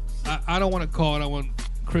don't want to call it. I want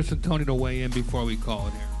Chris and Tony to weigh in before we call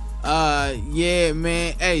it here. Yeah,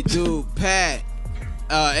 man. Hey, dude, Pat,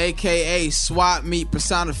 aka Swap Meet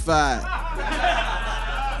personified.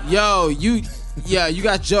 Yo, you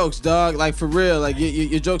got jokes, dog. Like for real. Like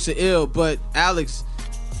your jokes are ill. But Alex,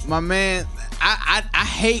 my man, I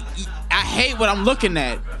hate what I'm looking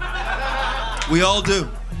at. We all do.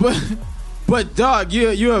 But dog,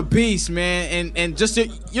 you're a beast, man, and just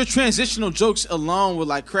your transitional jokes alone were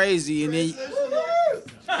like crazy, and then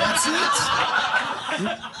That's it.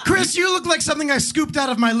 Chris, you look like something I scooped out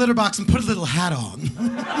of my litter box and put a little hat on.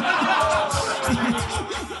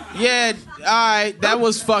 yeah, all right, that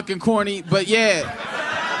was fucking corny, but yeah,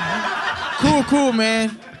 cool,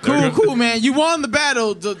 man, cool, man. You won the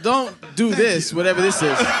battle. Don't do this, whatever this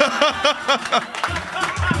is.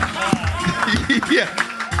 Yeah.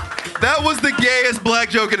 That was the gayest black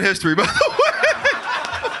joke in history, by the way.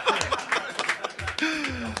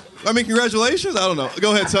 I mean, congratulations. I don't know.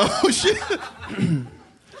 Go ahead, Tom. Oh, shit.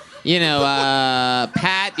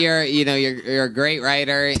 Pat, you're a great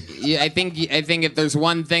writer. I think if there's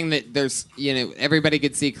one thing that everybody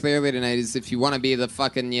could see clearly tonight is if you want to be the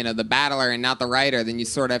fucking the battler and not the writer, then you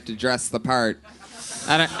sort of have to dress the part.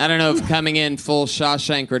 I don't know if coming in full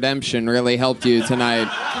Shawshank Redemption really helped you tonight.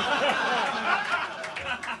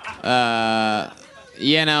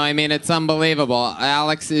 It's unbelievable.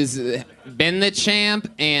 Alex has been the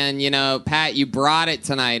champ, and, Pat, you brought it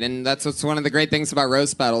tonight. And that's what's one of the great things about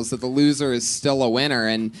roast battles, that the loser is still a winner.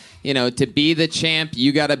 And, to be the champ,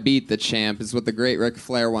 you got to beat the champ, is what the great Ric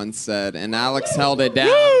Flair once said. And Alex held it down.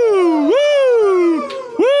 Woo!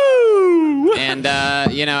 And,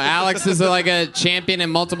 Alex is like a champion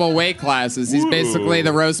in multiple weight classes. He's basically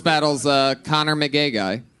the roast battle's Conor McGay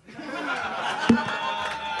guy.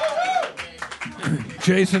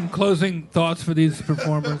 Jason, closing thoughts for these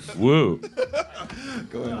performers? Woo.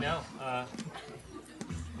 Go ahead.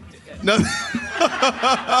 No.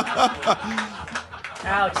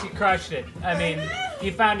 Alex, you crushed it. I mean,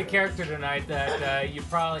 you found a character tonight that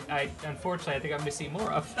unfortunately, I think I'm going to see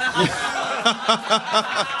more of.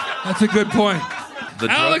 That's a good point.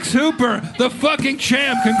 Alex Hooper, the fucking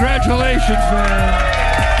champ. Congratulations, man.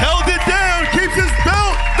 Held it down, keeps his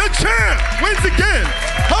belt. The champ wins again.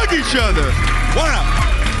 Hug each other. Wow.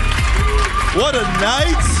 What a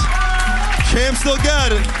night. Champ still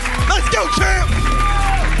got it. Let's go, champ.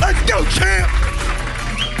 Let's go, champ.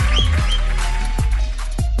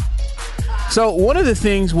 So one of the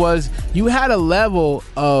things was you had a level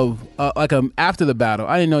of after the battle.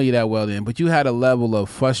 I didn't know you that well then, but you had a level of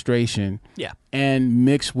frustration, and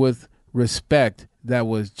mixed with respect that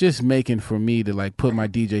was just making for me to like put my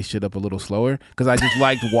DJ shit up a little slower because I just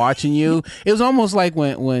liked watching you. It was almost like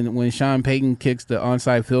when Sean Payton kicks the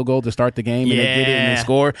onside field goal to start the game and they get it and they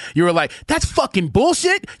score. You were like, that's fucking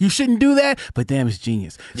bullshit. You shouldn't do that. But damn, it's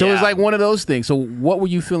genius. So it was like one of those things. So what were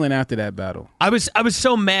you feeling after that battle? I was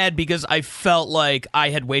so mad because I felt like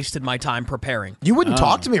I had wasted my time preparing. You wouldn't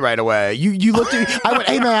talk to me right away. You looked at me. I went,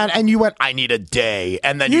 hey man, and you went, I need a day,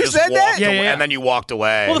 and then you just walked away, and then you walked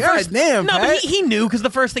away. Well, but he knew because the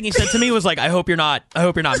first thing he said to me was like, I hope you're not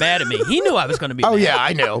mad at me. He knew I was going to be mad. Oh yeah,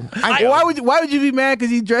 I knew. Why would you be mad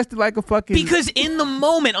because he dressed like a fucking... Because in the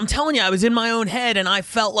moment, I'm telling you, I was in my own head and I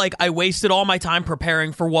felt like I wasted all my time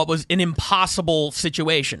preparing for what was an impossible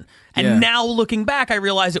situation. And now looking back, I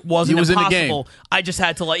realize it wasn't impossible. I just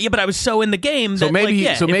had to but I was so in the game that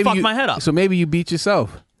it fucked my head up. So maybe you beat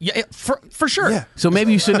yourself. Yeah, for sure. Yeah. So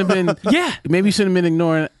maybe you shouldn't have been. Yeah. Maybe you shouldn't have been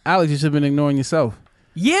ignoring Alex. You should have been ignoring yourself.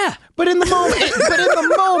 Yeah. But in the moment,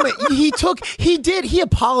 he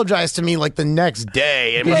apologized to me like the next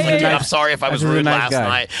day and was like, dude, I'm sorry if I was rude last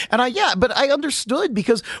night. And but I understood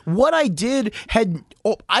because what I did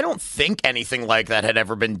I don't think anything like that had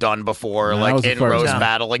ever been done before, like in roast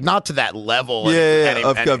battle, like not to that level.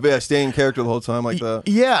 Staying in character the whole time like that.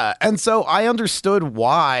 Yeah, and so I understood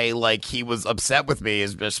why, like, he was upset with me,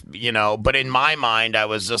 is just, but in my mind, I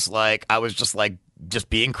was just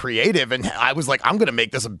being creative, and I was like, I'm going to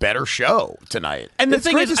make this a better show tonight. And the it's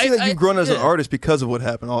thing great is, to see that you've grown as an artist because of what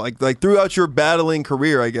happened. Like throughout your battling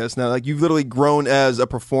career, I guess now, like you've literally grown as a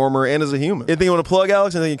performer and as a human. Anything you want to plug,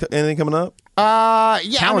 Alex? Anything coming up?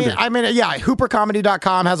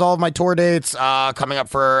 Hoopercomedy.com has all of my tour dates coming up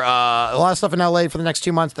for a lot of stuff in LA for the next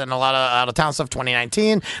 2 months, then a lot of out-of-town stuff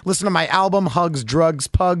 2019. Listen to my album, Hugs, Drugs,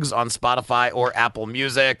 Pugs, on Spotify or Apple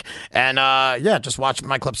Music. And just watch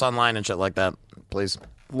my clips online and shit like that, please.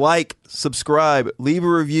 Like, subscribe, leave a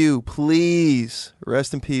review, please.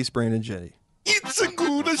 Rest in peace, Brandon Jetty. It's a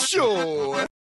good show.